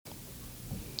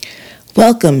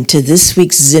Welcome to this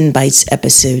week's Zen Bites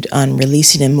episode on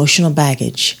releasing emotional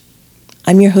baggage.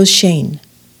 I'm your host, Shane.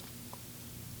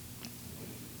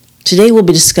 Today we'll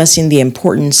be discussing the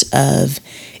importance of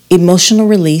emotional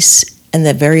release and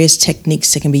the various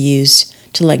techniques that can be used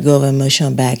to let go of emotional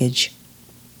baggage.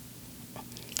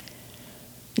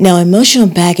 Now, emotional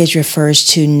baggage refers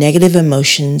to negative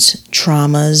emotions,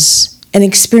 traumas, and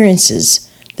experiences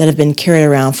that have been carried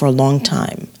around for a long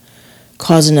time,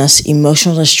 causing us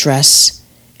emotional distress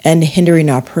and hindering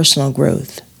our personal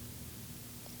growth.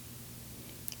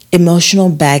 Emotional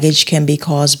baggage can be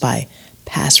caused by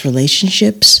past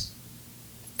relationships,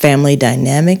 family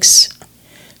dynamics,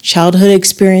 childhood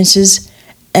experiences,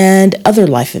 and other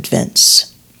life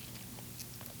events.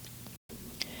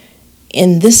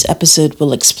 In this episode,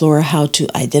 we'll explore how to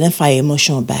identify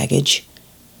emotional baggage,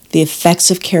 the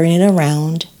effects of carrying it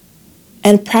around,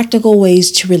 and practical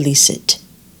ways to release it.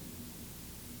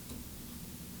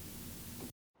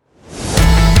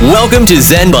 Welcome to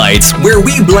Zen Bites, where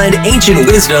we blend ancient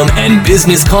wisdom and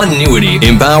business continuity,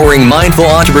 empowering mindful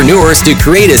entrepreneurs to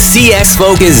create a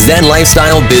CX-focused Zen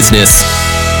lifestyle business.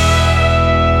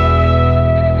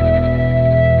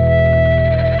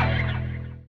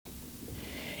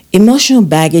 Emotional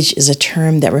baggage is a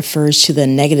term that refers to the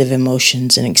negative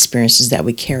emotions and experiences that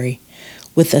we carry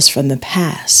with us from the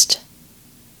past.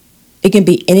 It can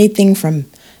be anything from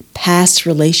past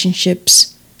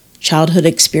relationships, childhood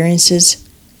experiences,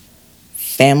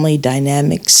 family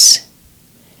dynamics,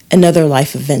 and other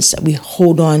life events that we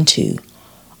hold on to,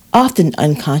 often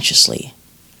unconsciously.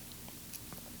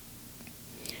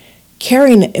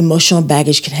 Carrying emotional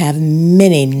baggage can have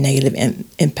many negative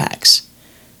impacts,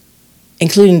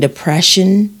 including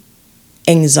depression,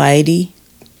 anxiety,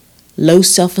 low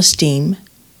self-esteem,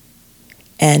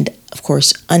 and, of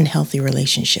course, unhealthy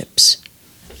relationships.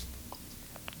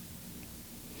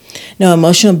 Now,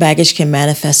 emotional baggage can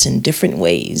manifest in different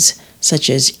ways,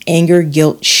 such as anger,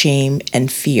 guilt, shame,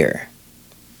 and fear.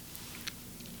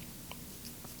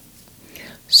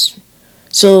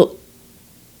 So,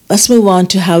 let's move on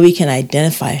to how we can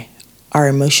identify our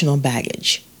emotional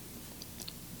baggage.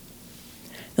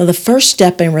 Now, the first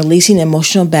step in releasing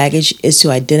emotional baggage is to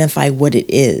identify what it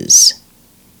is.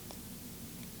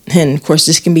 And of course,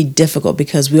 this can be difficult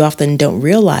because we often don't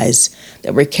realize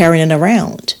that we're carrying it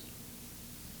around.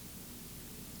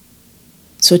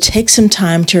 So take some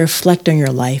time to reflect on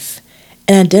your life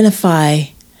and identify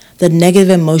the negative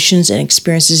emotions and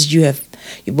experiences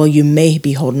you may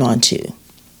be holding on to.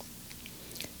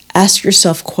 Ask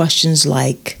yourself questions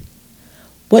like,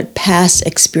 what past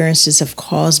experiences have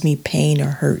caused me pain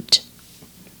or hurt?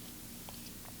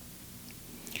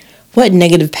 What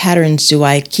negative patterns do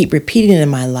I keep repeating in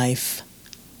my life?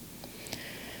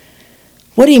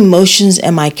 What emotions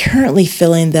am I currently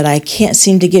feeling that I can't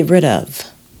seem to get rid of?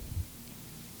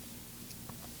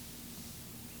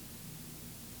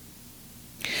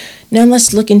 Now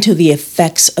let's look into the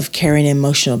effects of carrying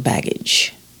emotional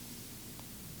baggage.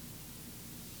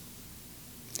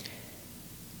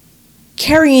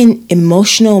 Carrying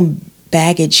emotional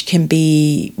baggage can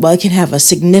have a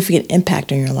significant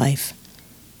impact on your life.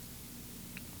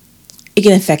 It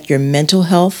can affect your mental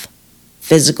health,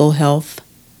 physical health,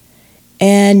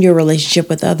 and your relationship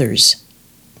with others.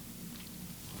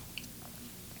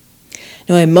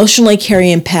 Now, emotionally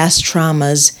carrying past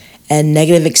traumas and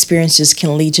negative experiences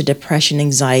can lead to depression,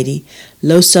 anxiety,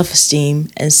 low self-esteem,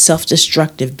 and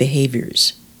self-destructive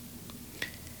behaviors.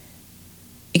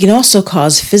 It can also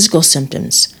cause physical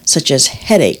symptoms such as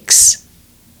headaches,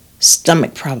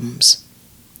 stomach problems,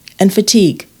 and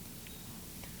fatigue.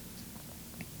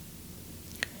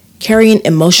 Carrying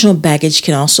emotional baggage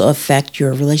can also affect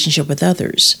your relationship with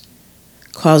others,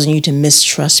 causing you to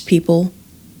mistrust people,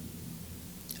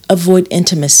 avoid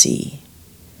intimacy,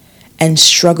 and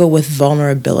struggle with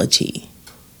vulnerability.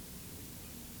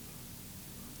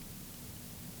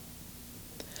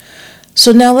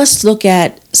 So now let's look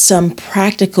at some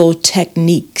practical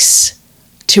techniques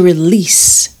to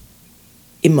release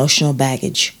emotional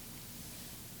baggage.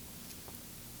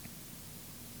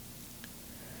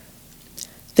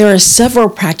 There are several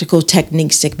practical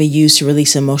techniques that can be used to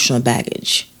release emotional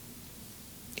baggage.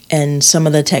 And some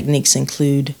of the techniques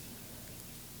include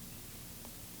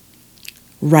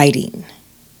writing.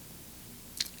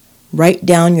 Write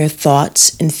down your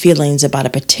thoughts and feelings about a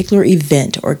particular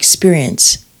event or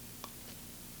experience,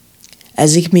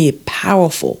 as it can be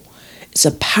powerful. It's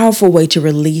a powerful way to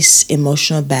release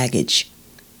emotional baggage.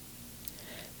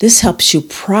 This helps you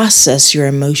process your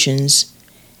emotions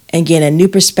and gain a new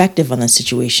perspective on the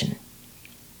situation.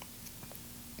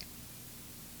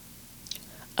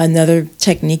 Another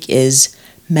technique is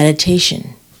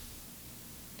meditation.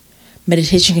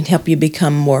 meditation can help you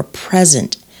become more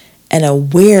present and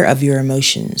aware of your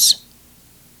emotions.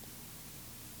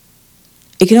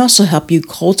 It can also help you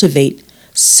cultivate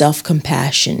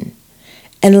self-compassion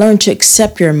and learn to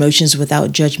accept your emotions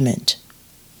without judgment.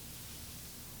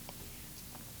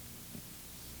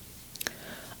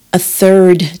 A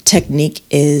third technique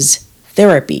is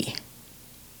therapy.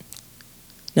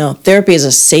 Now, therapy is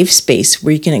a safe space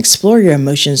where you can explore your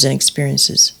emotions and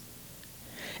experiences.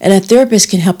 And a therapist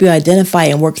can help you identify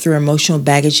and work through emotional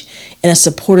baggage in a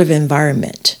supportive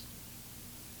environment.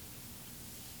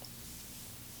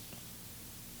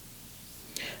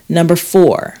 Number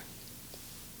 4,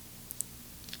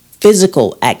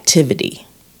 physical activity.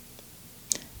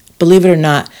 Believe it or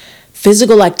not,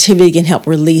 physical activity can help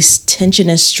release tension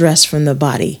and stress from the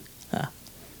body.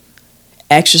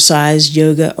 Exercise,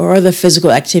 yoga, or other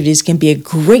physical activities can be a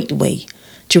great way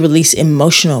to release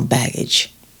emotional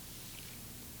baggage.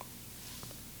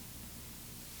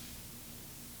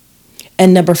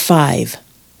 And number 5,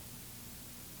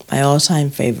 my all-time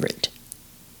favorite,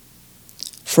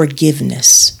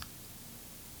 forgiveness.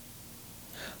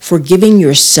 Forgiving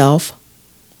yourself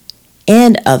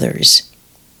and others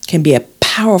can be a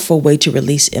powerful way to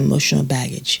release emotional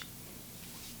baggage.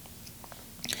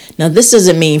 Now, this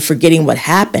doesn't mean forgetting what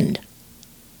happened,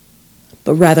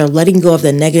 but rather letting go of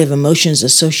the negative emotions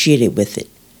associated with it.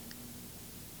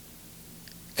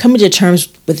 Coming to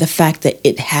terms with the fact that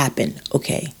it happened,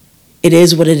 okay? It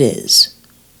is what it is.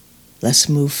 Let's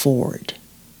move forward.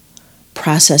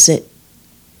 Process it.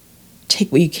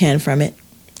 Take what you can from it,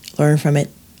 learn from it,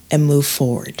 and move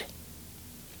forward.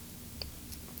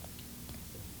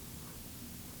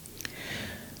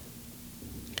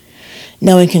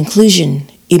 Now, in conclusion,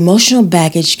 emotional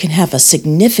baggage can have a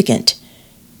significant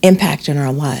impact on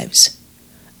our lives,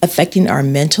 affecting our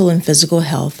mental and physical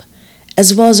health,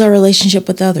 as well as our relationship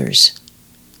with others.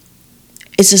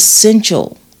 It's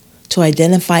essential to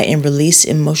identify and release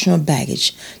emotional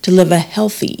baggage to live a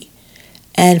healthy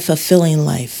and fulfilling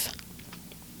life.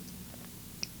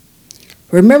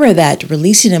 Remember that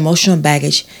releasing emotional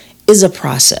baggage is a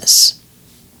process,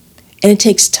 and it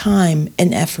takes time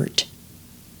and effort.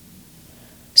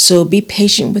 So be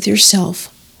patient with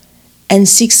yourself and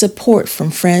seek support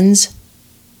from friends,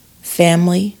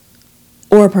 family,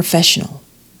 or a professional.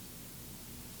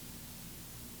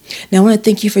 Now, I want to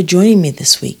thank you for joining me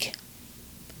this week,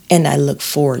 and I look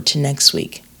forward to next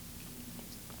week.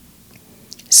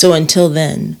 So until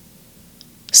then,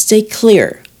 stay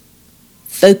clear,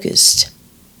 focused,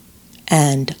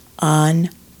 and on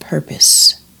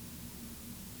purpose.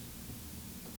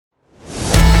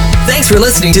 Thanks for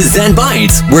listening to Zen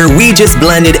Bites, where we just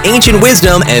blended ancient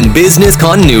wisdom and business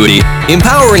continuity,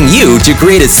 empowering you to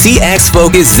create a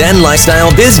CX-focused Zen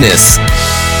lifestyle business.